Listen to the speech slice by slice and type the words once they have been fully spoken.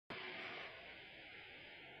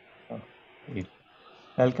Great.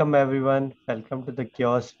 Welcome, everyone. Welcome to the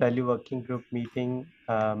CHAOSS Value Working Group meeting,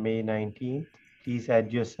 May 19th. Please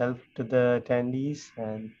add yourself to the attendees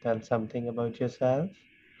and tell something about yourself.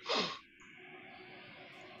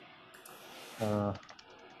 So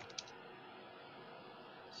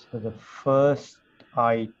the first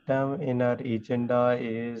item in our agenda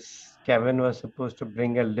is Kevin was supposed to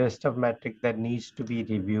bring a list of metrics that needs to be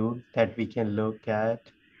reviewed that we can look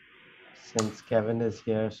at. Since Kevin is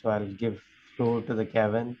here, so I'll give floor to the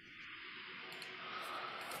Kevin.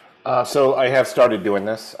 So I have started doing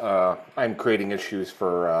this. I'm creating issues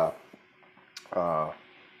for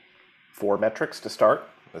 4 metrics to start.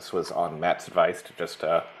 This was on Matt's advice to just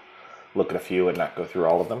look at a few and not go through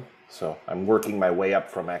all of them. So I'm working my way up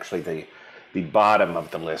from actually the bottom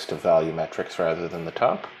of the list of value metrics rather than the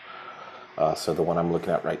top. So the one I'm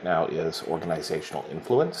looking at right now is organizational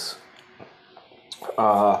influence.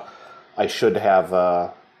 I should have,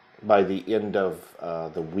 by the end of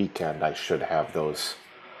the weekend, I should have those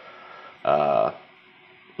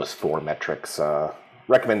 4 metrics,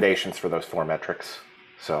 recommendations for those 4 metrics.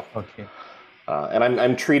 So, Okay. and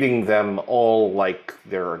I'm treating them all like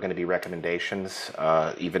there are going to be recommendations,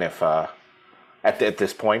 even if at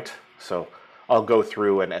this point. So I'll go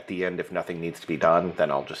through, and at the end, if nothing needs to be done,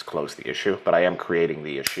 then I'll just close the issue. But I am creating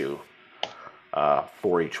the issue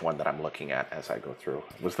for each one that I'm looking at as I go through.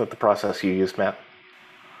 Was that the process you used, Matt?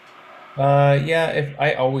 Yeah, if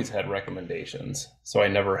I always had recommendations, so I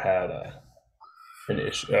never had an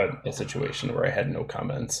issue, a situation where I had no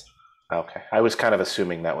comments. Okay, I was kind of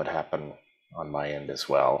assuming that would happen on my end as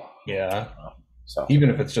well. Yeah. So Even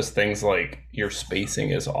if it's just things like your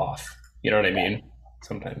spacing is off, you know what I mean?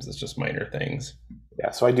 Sometimes it's just minor things.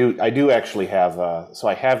 yeah, so I do actually have so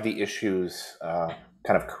I have the issues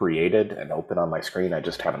kind of created and open on my screen. I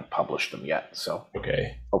just haven't published them yet. So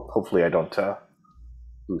Okay. hopefully I don't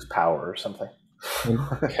lose power or something.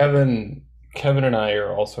 Kevin and I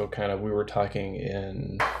are also we were talking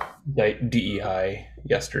in DEI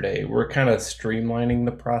yesterday. We're kind of streamlining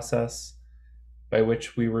the process by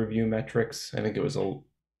which we review metrics. I think it was a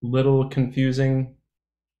little confusing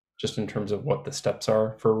just in terms of what the steps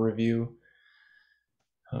are for review.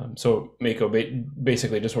 So Mako,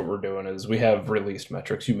 basically just what we're doing is we have released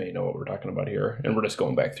metrics. You may know what we're talking about here. And we're just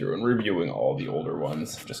going back through and reviewing all the older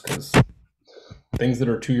ones just because things that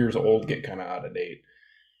are 2 years old get kind of out of date.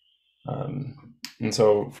 And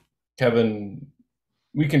so, Kevin,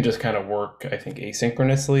 we can just kind of work, I think,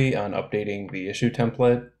 asynchronously on updating the issue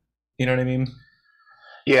template. You know what I mean?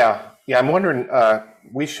 Yeah. I'm wondering.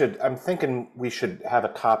 I'm thinking we should have a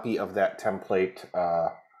copy of that template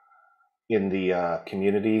in the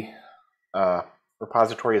community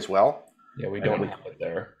repository as well. Yeah, we don't have it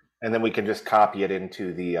there. And then we can just copy it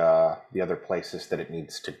into the other places that it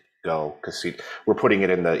needs to go, because we're putting it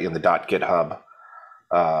in the .github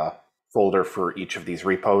folder for each of these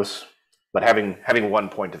repos. But having one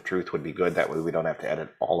point of truth would be good. That way we don't have to edit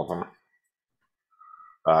all of them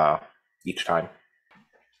each time.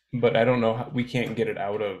 But I don't know how we can't get it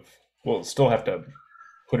out of. We'll still have to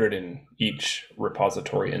put it in each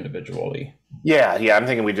repository individually. Yeah. I'm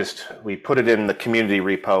thinking we put it in the community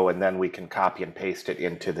repo, and then we can copy and paste it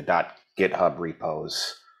into the .github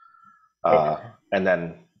repos, Okay. and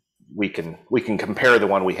then we can compare the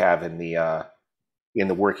one we have in the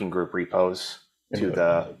working group repos to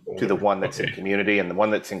the one that's in community, and the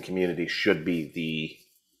one that's in community should be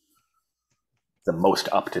the most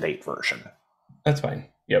up-to-date version. That's fine.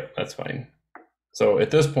 Yep, that's fine. So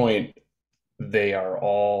at this point, they are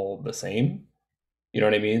all the same. You know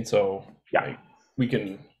what I mean? So yeah, we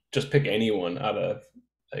can just pick anyone out of.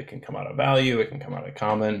 It can come out of value. It can come out of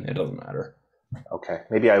common. It doesn't matter. Okay.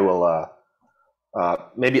 Maybe I will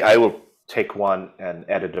take one and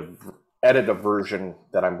edit a version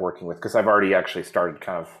that I'm working with, because I've already actually started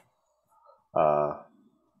kind of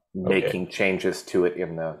making changes to it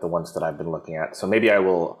in the ones that I've been looking at. So maybe I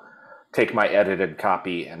will take my edited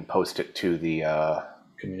copy and post it to the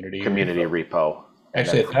community repo.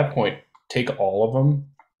 Actually, at that point, take all of them.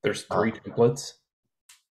 There's 3 templates.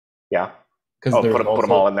 Yeah. Because put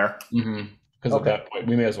them all in there. Because at that point,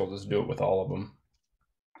 we may as well just do it with all of them.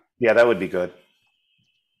 Yeah, that would be good.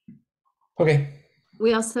 Okay.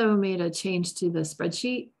 We also made a change to the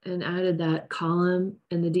spreadsheet and added that column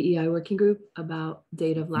in the DEI working group about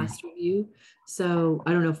date of last review. So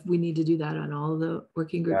I don't know if we need to do that on all the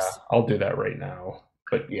working groups. Yeah, I'll do that right now.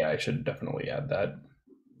 But yeah, I should definitely add that.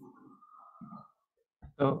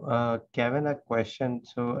 So Kevin, a question.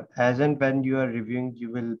 So as and when you are reviewing,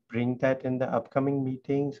 you will bring that in the upcoming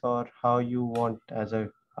meetings, or how you want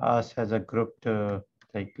us as a group to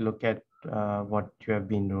look at what you have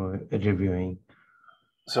been reviewing?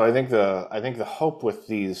 So I think the hope with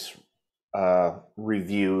these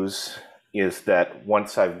reviews is that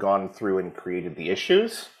once I've gone through and created the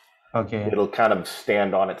issues, Okay. it'll kind of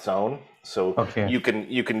stand on its own. So Okay. you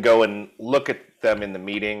can go and look at them in the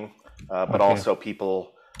meeting, but Okay. also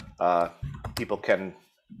people can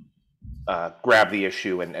grab the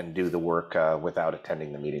issue and do the work without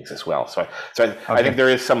attending the meetings as well. So I think there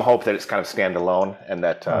is some hope that it's kind of standalone, and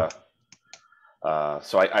that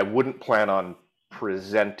so I wouldn't plan on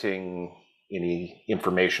presenting any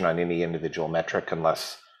information on any individual metric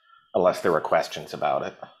unless there were questions about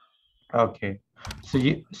it. Okay. So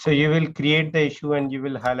you will create the issue and you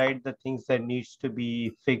will highlight the things that needs to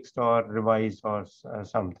be fixed or revised or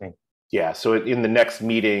something. Yeah. So in the next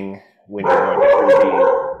meeting, when you're going through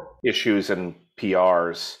the issues and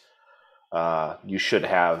PRs, you should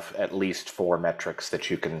have at least 4 metrics that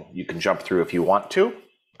you can jump through if you want to.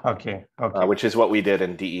 Okay. Okay. Which is what we did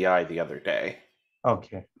in DEI the other day.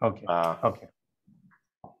 Okay. Okay. Okay.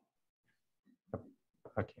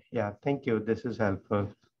 Okay. Yeah. Thank you. This is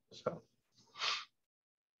helpful. So.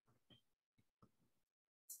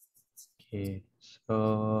 Okay.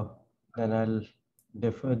 So then I'll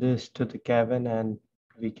defer this to the Kevin and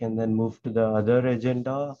we can then move to the other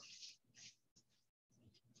agenda.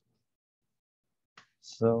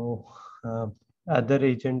 So other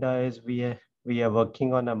agenda is we are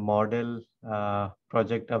working on a model,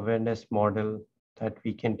 project awareness model that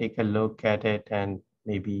we can take a look at it and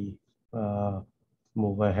maybe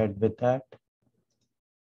move ahead with that.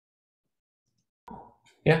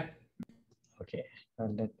 Yeah. Okay,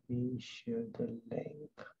 let me share the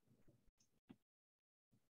link.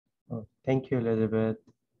 Oh, thank you, Elizabeth.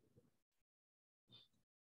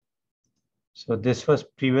 So this was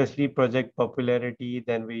previously project popularity,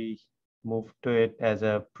 then we moved to it as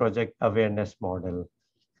a project awareness model.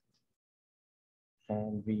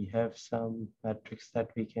 And we have some metrics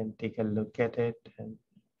that we can take a look at it. And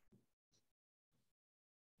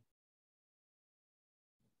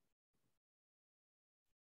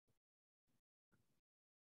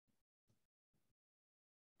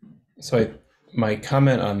so my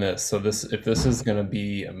comment on this, so if this is going to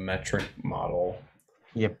be a metric model,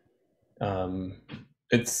 yep,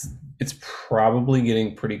 it's probably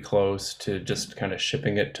getting pretty close to just kind of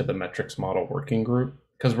shipping it to the metrics model working group,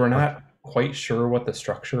 because we're not quite sure what the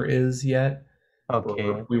structure is yet.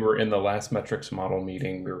 Okay. We were in the last metrics model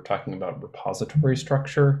meeting, we were talking about repository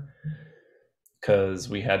structure, because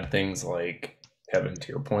we had things like, Kevin, to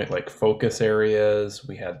your point, like focus areas.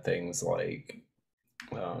 We had things like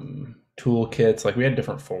toolkits. Like we had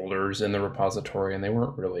different folders in the repository, and they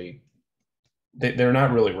weren't really, they're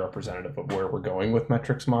not really representative of where we're going with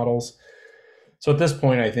metrics models. So at this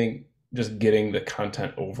point, I think just getting the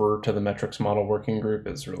content over to the metrics model working group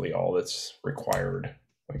is really all that's required.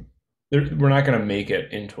 Like we're not going to make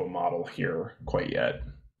it into a model here quite yet.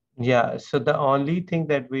 Yeah, so the only thing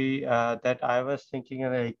that that I was thinking,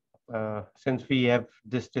 like, since we have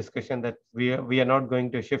this discussion that we are not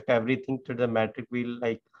going to shift everything to the metric, we'll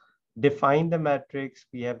like define the metrics,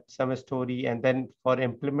 we have some story, and then for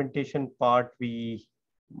implementation part, we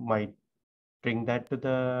might bring that to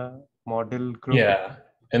the model group. Yeah,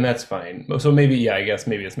 and that's fine. So maybe, yeah, I guess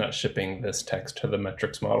maybe it's not shipping this text to the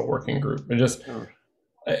metrics model working group. It just,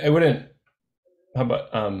 I wouldn't, how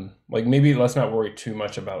about, like maybe let's not worry too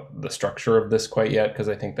much about the structure of this quite yet, because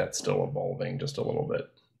I think that's still evolving just a little bit.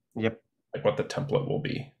 Yep. Like what the template will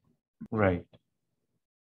be. Right.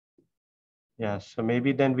 Yeah, so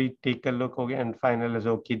maybe then we take a look and finalize,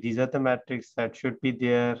 okay, these are the metrics that should be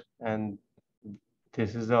there, and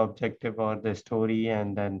this is the objective or the story,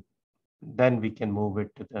 and then we can move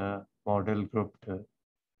it to the model group to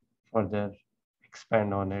further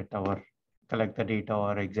expand on it or collect the data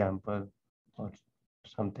or example or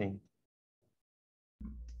something.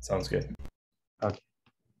 Sounds good. Okay.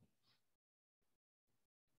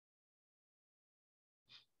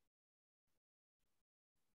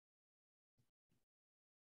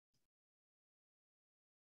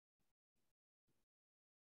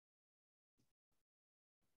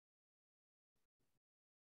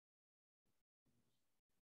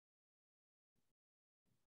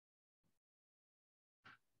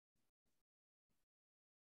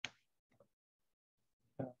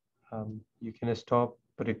 You can stop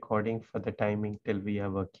recording for the timing till we are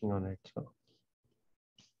working on it. So.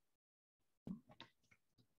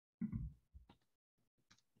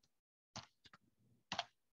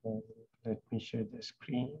 Let me share the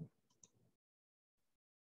screen.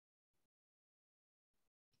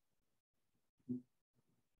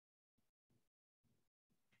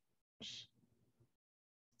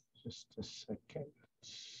 Just a second.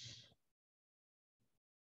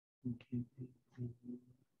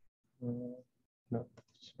 No,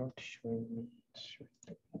 it's not showing me. It's showing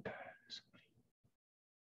the entire screen.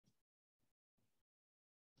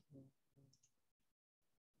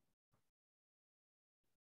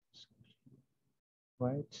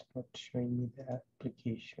 Why it's not showing me the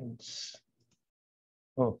applications?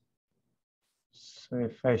 Oh, so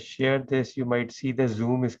if I share this, you might see the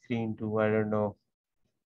Zoom screen too. I don't know.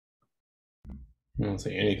 I don't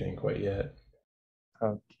see anything quite yet.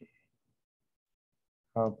 Okay.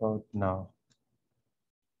 How about now?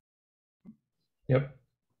 Yep.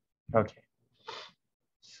 Okay.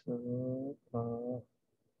 So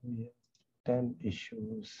we have 10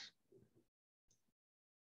 issues.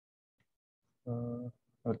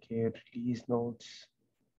 Okay, release notes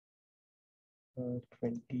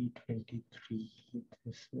 2023.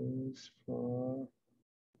 This is for.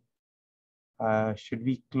 Should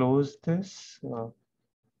we close this?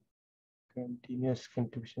 Continuous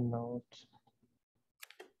contribution notes.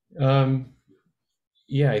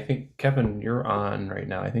 Yeah, I think Kevin, you're on right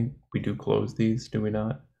now. I think we do close these, do we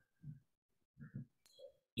not?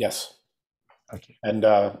 Yes. Okay. And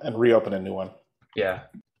reopen a new one. Yeah.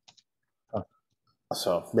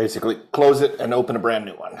 So basically, close it and open a brand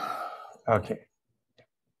new one. Okay.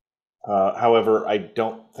 However, I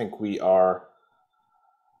don't think we are.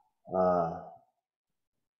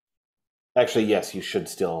 Actually, yes, you should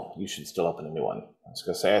still open a new one. I was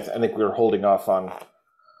going to say, I think we were holding off on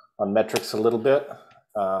metrics a little bit,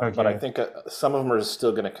 but I think some of them are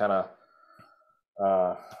still going to kind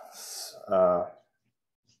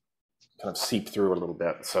of seep through a little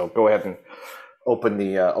bit. So go ahead and open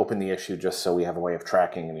the issue just so we have a way of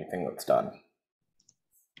tracking anything that's done.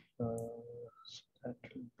 So that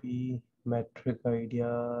will be metric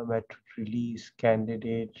idea, metric release,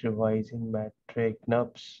 candidate, revising metric,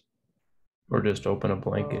 nubs. Or just open a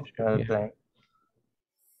blank issue. Yeah. Blank.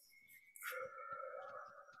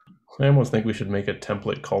 I almost think we should make a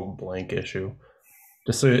template called blank issue,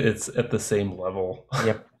 just so it's at the same level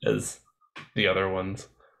as the other ones.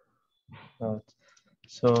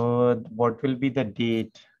 So what will be the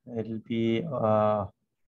date? It'll be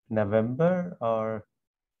November or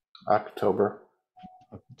October.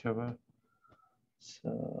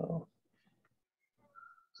 So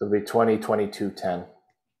it'll be 2022-10.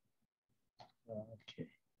 Okay.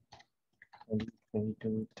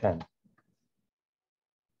 2022-10.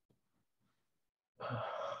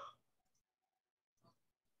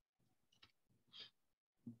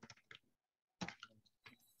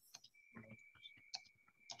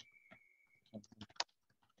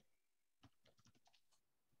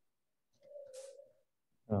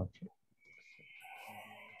 Okay.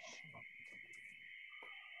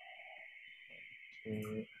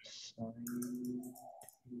 Okay. Assign.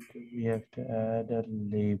 Do we have to add a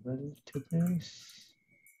label to this?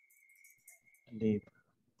 Label.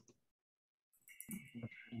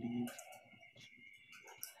 Release.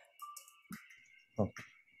 Okay.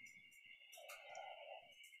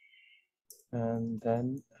 And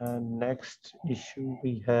then next issue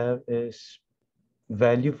we have is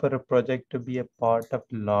value for a project to be a part of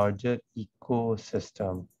larger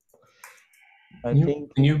ecosystem. Can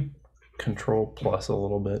you control plus a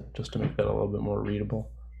little bit just to make that a little bit more readable?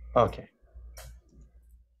 Okay.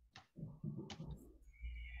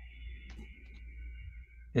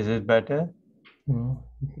 Is it better? Well,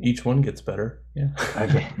 each one gets better. Yeah.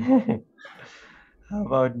 Okay. How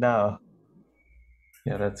about now?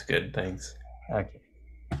 Yeah, that's good. Thanks. Okay.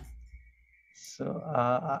 So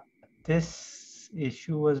this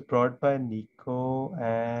issue was brought by Nico,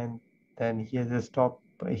 and then he has a stop.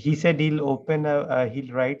 He said he'll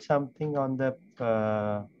he'll write something on the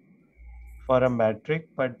for a metric,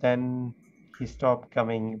 but then he stopped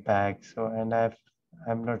coming back. So, and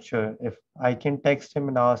I'm not sure if I can text him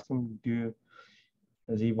and ask him,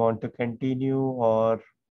 does he want to continue or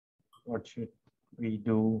what should we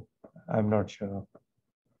do? I'm not sure.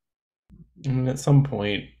 And at some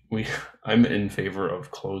point, I'm in favor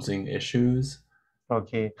of closing issues.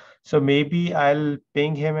 Okay, so maybe I'll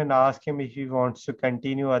ping him and ask him if he wants to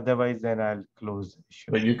continue. Otherwise, then I'll close the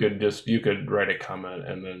issue. But you could write a comment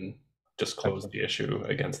and then just close the issue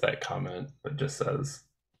against that comment that just says,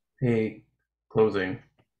 "Hey, closing."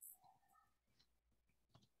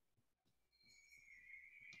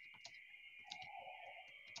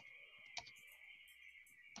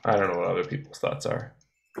 I don't know what other people's thoughts are,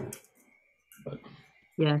 but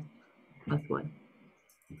yeah, that's one.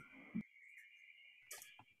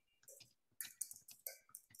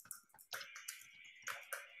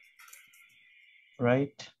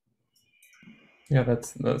 Right? Yeah,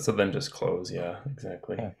 that's so then just close. Yeah,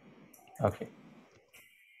 exactly. Yeah. Okay.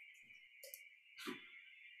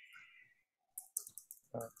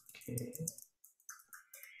 Okay.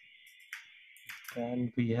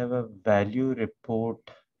 Then we have a value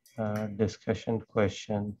report discussion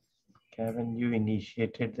question. Kevin, you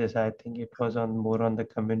initiated this. I think it was on more on the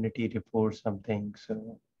community report something.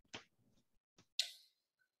 So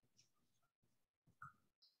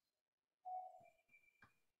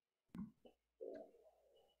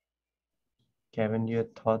Kevin, your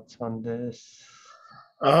thoughts on this?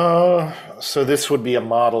 So this would be a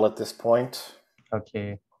model at this point.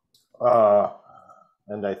 Okay.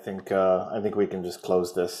 And I think we can just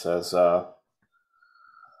close this as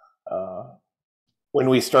when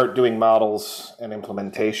we start doing models and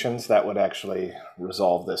implementations, that would actually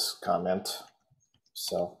resolve this comment.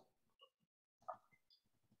 So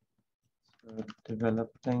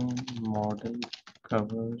Developing model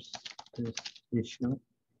covers this issue,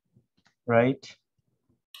 right?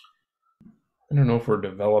 I don't know if we're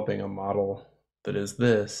developing a model that is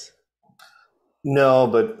this. no,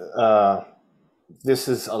 but this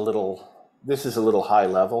is a little high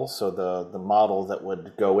level. So the model that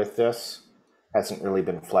would go with this hasn't really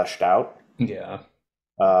been fleshed out. Yeah.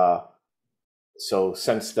 So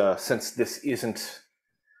since this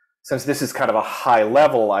is kind of a high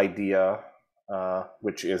level idea,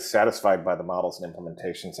 which is satisfied by the models and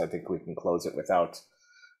implementations, I think we can close it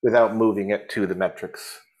without moving it to the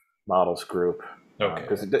metrics models group. Okay.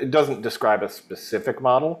 Because it doesn't describe a specific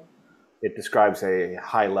model. It describes a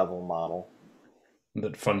high level model.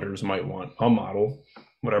 That funders might want a model,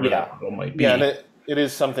 whatever Yeah. that model might be. Yeah, and it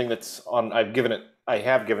is something that's on. I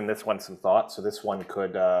have given this one some thought. So this one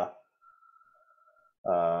could.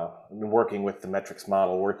 Working with the metrics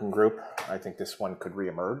model working group, I think this one could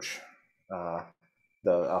reemerge. A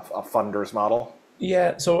funders model.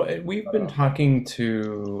 Yeah. So we've been talking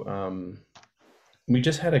to. We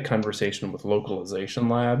just had a conversation with Localization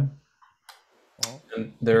Lab,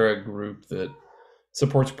 and they're a group that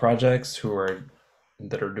supports projects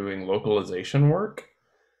that are doing localization work.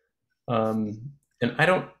 And I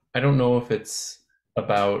don't know if it's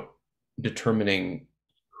about determining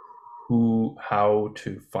how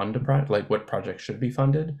to fund a project, like what project should be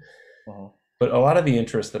funded. But a lot of the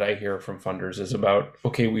interest that I hear from funders is about,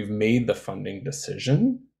 okay, we've made the funding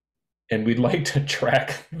decision and we'd like to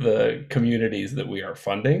track the communities that we are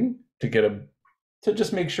funding to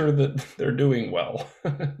just make sure that they're doing well.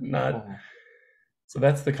 So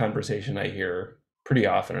that's the conversation I hear pretty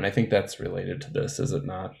often, and I think that's related to this, is it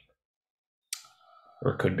not?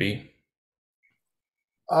 Or could be.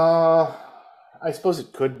 I suppose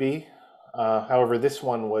it could be. However, this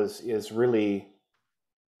one is really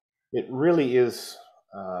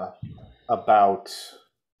about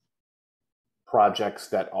projects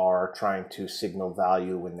that are trying to signal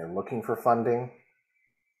value when they're looking for funding,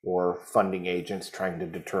 or funding agents trying to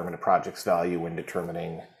determine a project's value when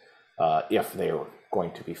determining if they're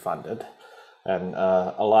going to be funded. And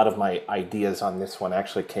a lot of my ideas on this one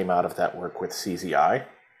actually came out of that work with CZI,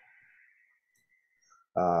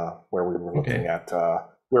 where we were looking at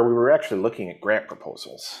where we were actually looking at grant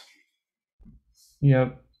proposals.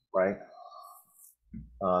 Yep. Right.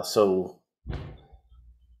 I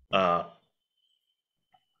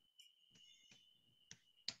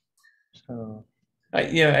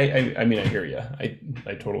mean, I hear you.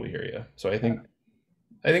 I totally hear you. So I think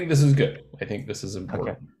this is good. I think this is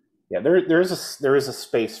important. Okay. Yeah, there is a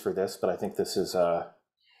space for this, but I think this is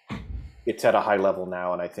it's at a high level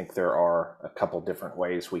now, and I think there are a couple different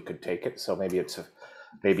ways we could take it. So maybe it's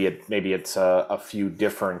a few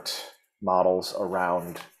different models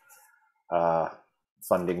around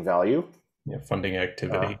funding value. Yeah, funding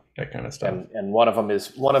activity, that kind of stuff. And one of them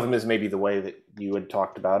is maybe the way that you had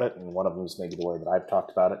talked about it, and one of them is maybe the way that I've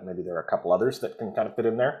talked about it. And maybe there are a couple others that can kind of fit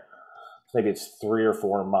in there. So maybe it's 3 or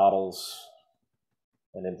 4 models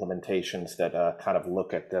and implementations that kind of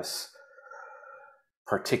look at this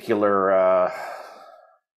particular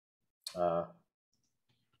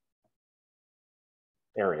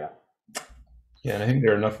area. Yeah, and I think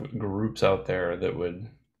there are enough groups out there that would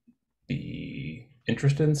be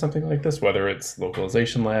interested in something like this, whether it's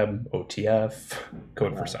Localization Lab, OTF,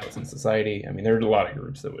 Code for Science and Society. I mean, there are a lot of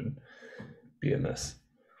groups that would be in this.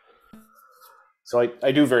 So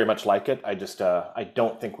I do very much like it. I just I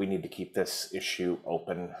don't think we need to keep this issue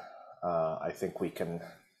open. I think we can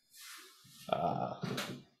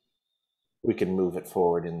move it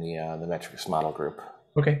forward in the metrics model group.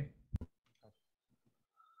 Okay.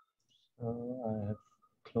 So I have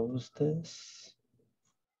closed this,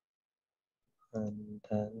 and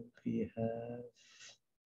then we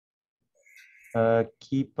have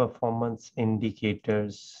key performance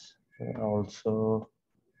indicators also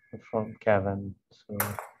from Kevin. So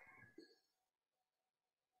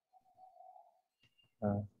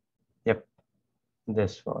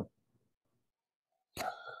this one?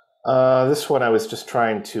 This one I was just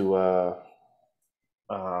trying to.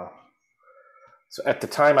 So at the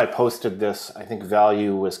time I posted this, I think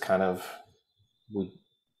value was kind of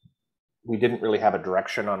we didn't really have a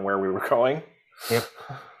direction on where we were going. Yep.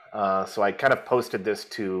 So I kind of posted this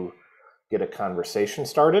to get a conversation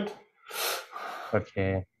started.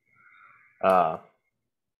 Okay. And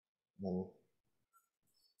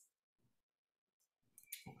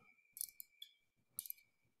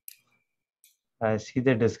I see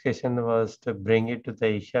the discussion was to bring it to the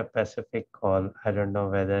Asia Pacific call. I don't know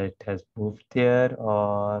whether it has moved there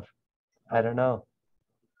or I don't know.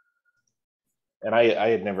 and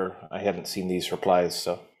I hadn't seen these replies,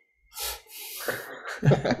 so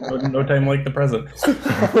No time like the present.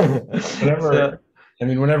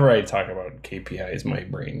 Whenever I talk about KPIs, my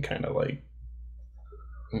brain kind of like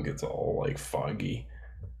gets all like foggy.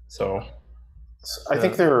 So I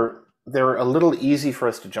think they're a little easy for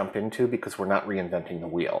us to jump into because we're not reinventing the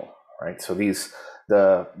wheel, right? So these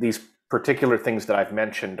particular things that I've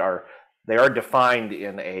mentioned are defined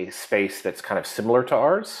in a space that's kind of similar to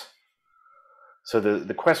ours. So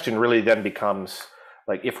the question really then becomes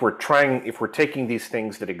like if we're taking these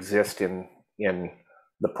things that exist in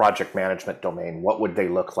the project management domain, what would they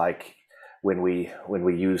look like when we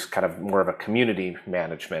use kind of more of a community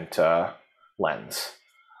management lens?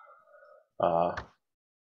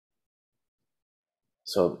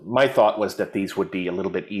 So my thought was that these would be a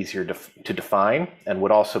little bit easier to define and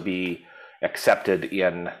would also be accepted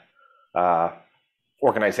in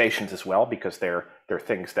organizations as well because they're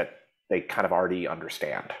things that they kind of already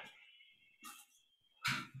understand.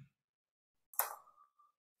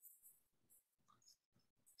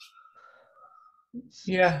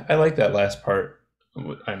 Yeah, I like that last part.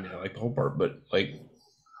 I mean, I like the whole part, but like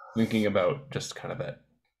thinking about just kind of that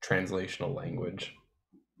translational language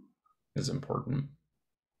is important.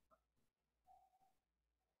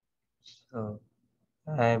 So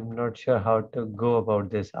I'm not sure how to go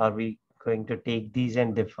about this. Are we going to take these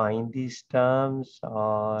and define these terms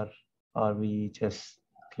or are we just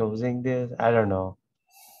closing this? I don't know.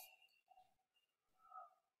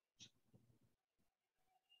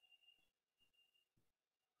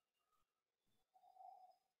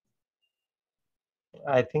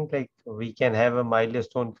 I think like we can have a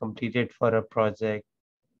milestone completed for a project.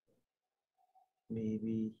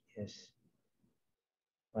 Maybe, yes.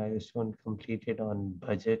 Milestone completed on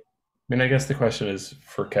budget. I mean, I guess the question is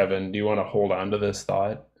for Kevin, do you want to hold on to this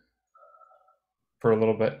thought for a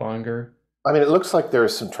little bit longer? I mean, it looks like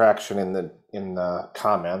there's some traction in the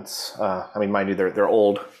comments. I mean, mind you, they're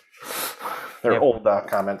old. They're Yep. old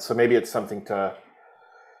comments, so maybe it's something to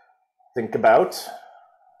think about.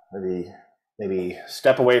 Maybe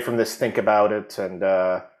step away from this, think about it, and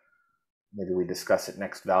maybe we discuss it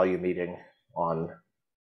next value meeting on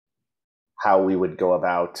how we would go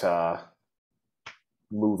about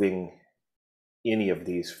moving any of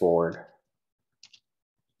these forward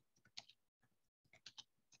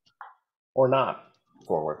or not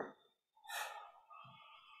forward.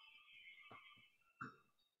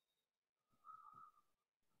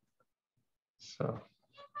 So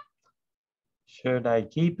should I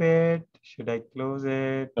keep it? Should I close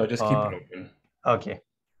it? No, just keep it open. Okay.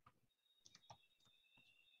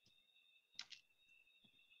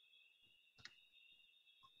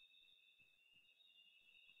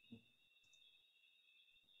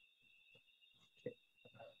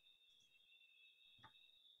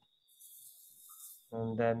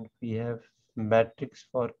 And then we have metrics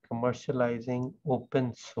for commercializing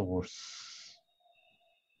open source.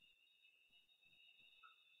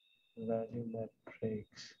 Value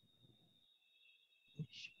metrics.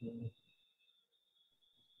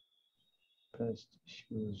 Best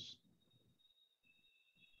issues.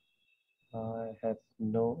 I have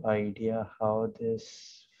no idea how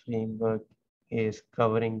this framework is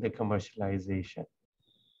covering the commercialization.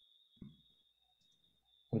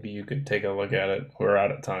 Maybe you could take a look at it. We're out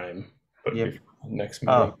of time, but Yep. next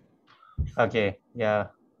meeting. Oh, okay, yeah.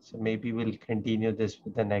 So maybe we'll continue this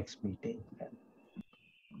with the next meeting.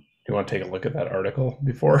 Do you want to take a look at that article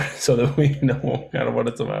before so that we know kind of what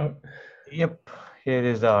it's about? Yep, here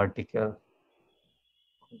is the article.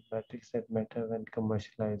 Metrics that matter when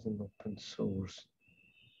commercializing open source.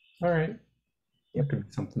 All right. Yep. Could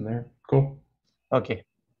be something there. Cool. Okay.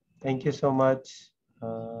 Thank you so much.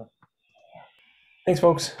 Thanks,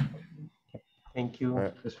 folks. Thank you.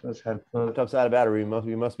 Right. This was helpful. Laptop's out of battery.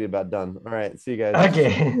 We must be about done. All right. See you guys.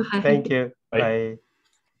 Okay. Thank you. Bye. Bye.